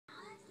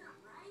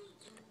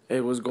Hey,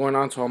 what's going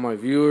on to all my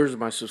viewers,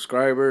 my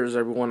subscribers,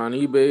 everyone on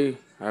eBay?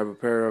 I have a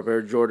pair of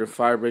Air Jordan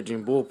 5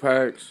 Raging Bull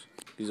packs.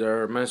 These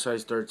are men's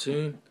size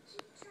 13.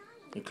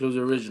 Includes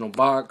the original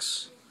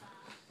box.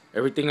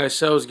 Everything I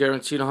sell is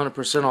guaranteed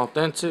 100%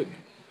 authentic.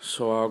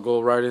 So I'll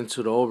go right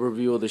into the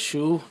overview of the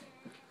shoe.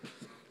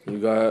 You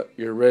got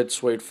your red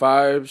suede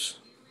 5s,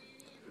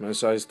 men's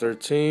size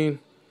 13.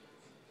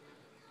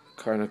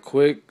 Kind of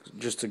quick,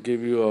 just to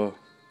give you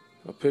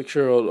a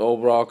picture of the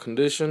overall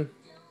condition.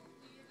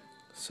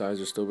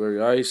 Sides are still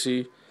very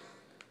icy.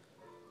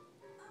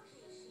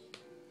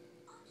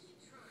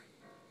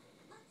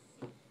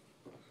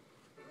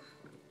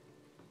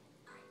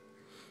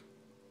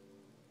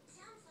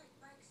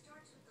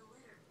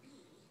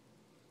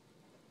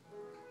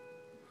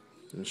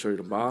 Let me show you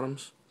the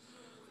bottoms.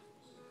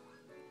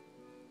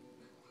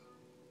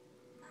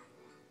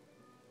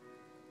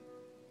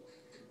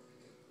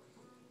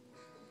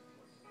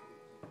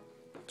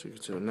 Take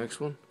it to the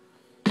next one.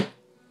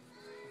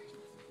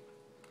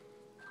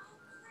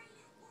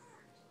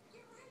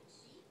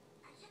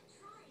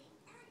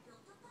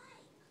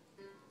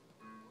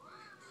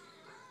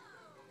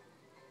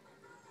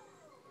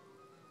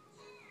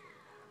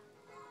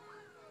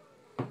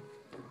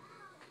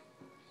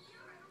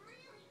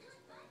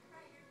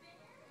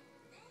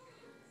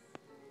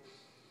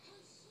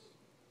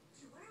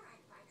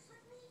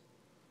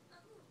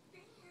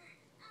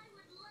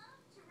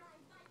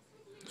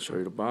 Show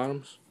you the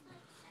bottoms.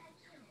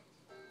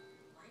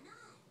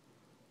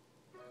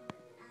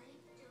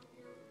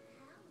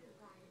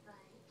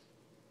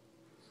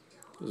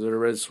 Those are the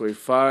red suede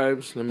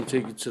 5s. Let me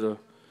take you to the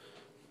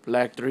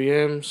black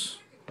 3Ms.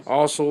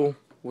 Also,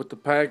 with the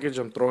package,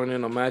 I'm throwing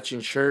in a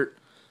matching shirt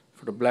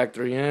for the black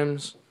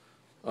 3Ms.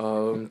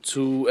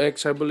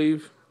 2X, I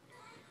believe.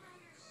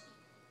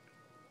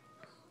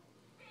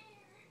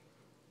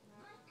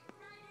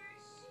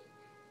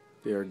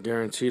 They are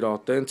guaranteed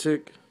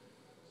authentic.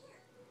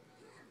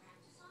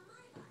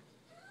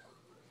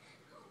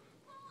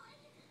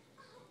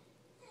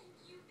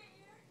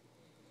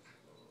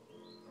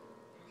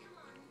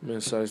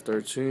 Men's size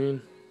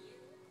 13.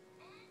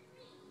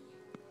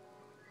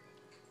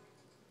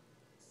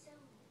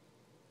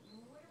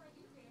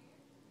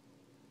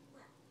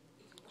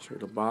 Show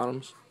the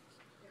bottoms.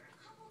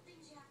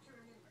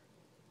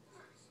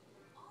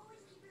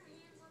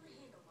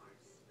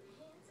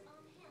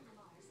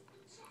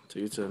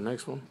 Take you to the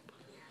next one.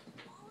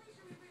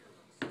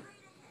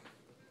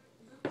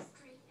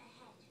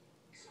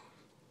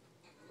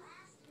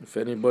 If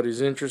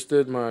anybody's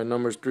interested, my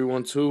number is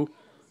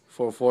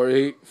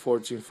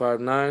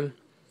 312-448-1459.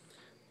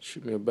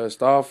 Shoot me a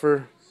best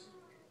offer.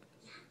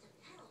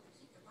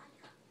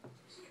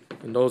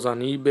 And those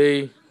on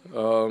eBay,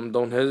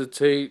 don't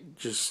hesitate.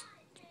 Just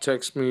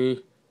text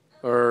me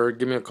or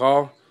give me a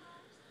call.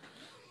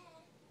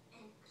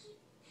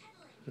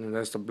 And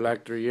that's the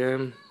black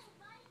 3M.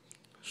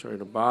 Show you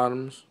the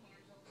bottoms.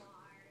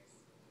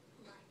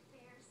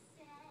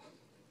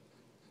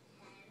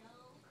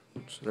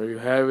 So there you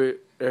have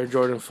it. Air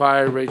Jordan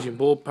 5 Raging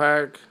Bull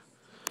pack.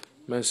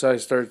 Men's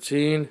size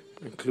 13.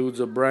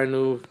 Includes a brand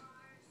new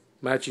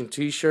matching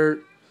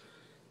t-shirt.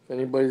 If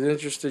anybody's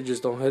interested,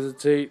 just don't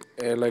hesitate.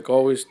 And like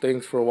always,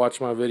 thanks for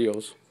watching my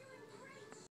videos.